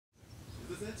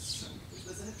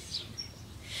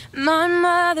My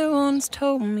mother once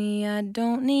told me I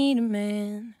don't need a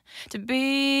man to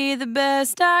be the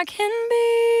best I can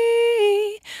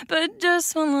be. But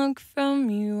just one look from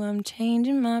you, I'm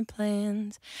changing my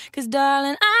plans. 'Cause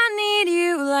darling, I need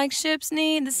you like ships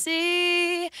need the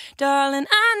sea. Darling,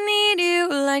 I need you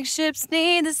like ships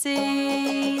need the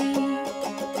sea.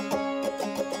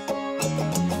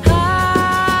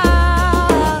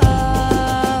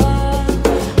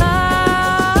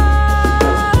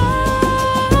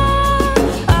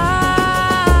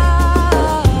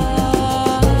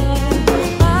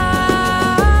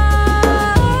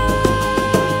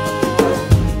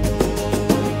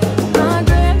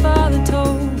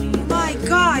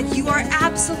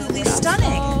 Absolutely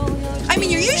stunning. I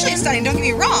mean, you're usually stunning, don't get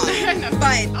me wrong,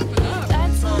 but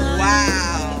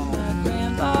wow.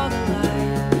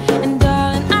 And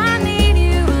darling, I need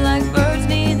you like birds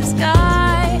need the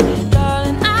sky.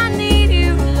 Darling, I need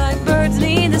you like birds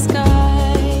need the sky.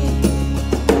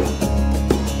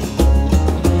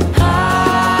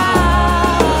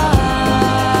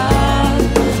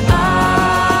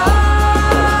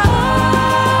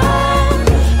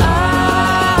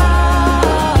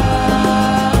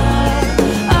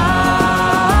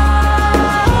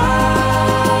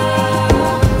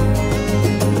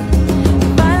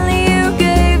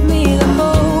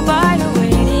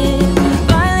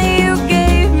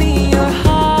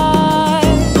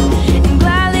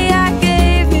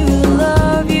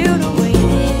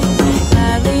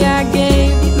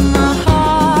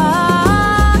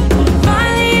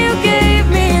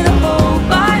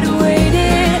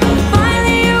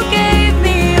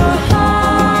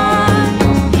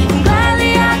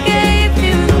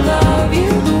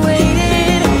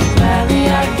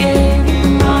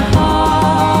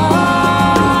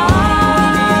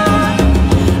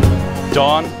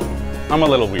 I'm a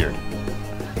little weird.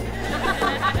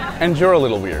 And you're a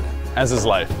little weird, as is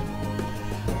life.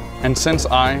 And since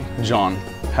I, John,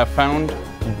 have found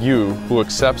you who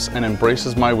accepts and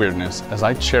embraces my weirdness as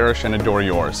I cherish and adore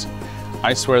yours,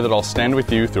 I swear that I'll stand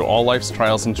with you through all life's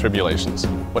trials and tribulations,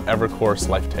 whatever course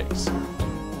life takes.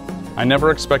 I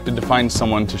never expected to find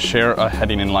someone to share a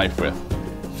heading in life with.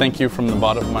 Thank you from the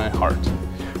bottom of my heart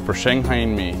for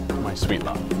shanghaiing me, my sweet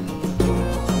love.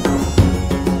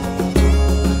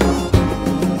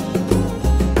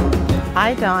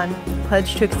 I, Dawn,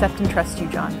 pledge to accept and trust you,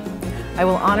 John. I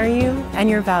will honor you and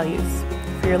your values,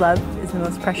 for your love is the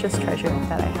most precious treasure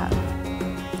that I have.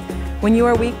 When you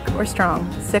are weak or strong,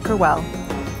 sick or well,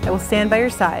 I will stand by your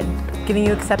side, giving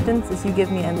you acceptance as you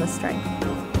give me endless strength.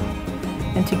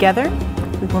 And together,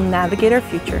 we will navigate our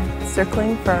future,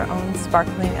 circling for our own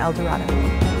sparkling El Dorado.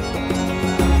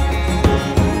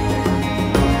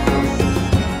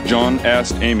 John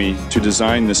asked Amy to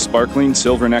design this sparkling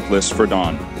silver necklace for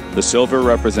Dawn. The silver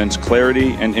represents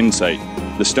clarity and insight.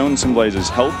 The stone symbolizes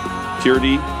health,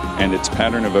 purity, and its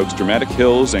pattern evokes dramatic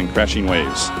hills and crashing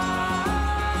waves.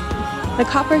 The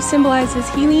copper symbolizes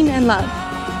healing and love.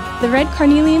 The red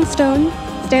carnelian stone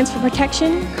stands for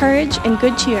protection, courage, and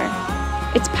good cheer.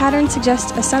 Its pattern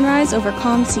suggests a sunrise over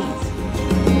calm seas.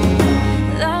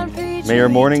 May your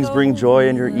mornings bring joy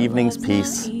and your evenings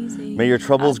peace. May your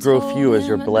troubles grow few as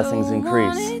your blessings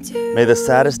increase. May the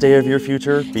saddest day of your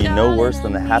future be no worse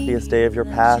than the happiest day of your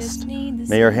past.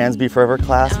 May your hands be forever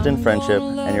clasped in friendship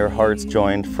and your hearts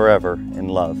joined forever in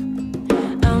love.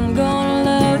 I'm gonna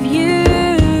love you.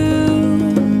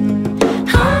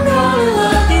 I'm gonna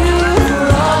love you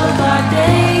for all of our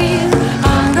days.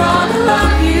 I'm gonna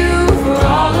love you for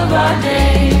all of our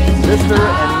days. Mr.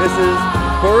 and Mrs.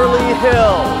 Burley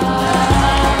Hill.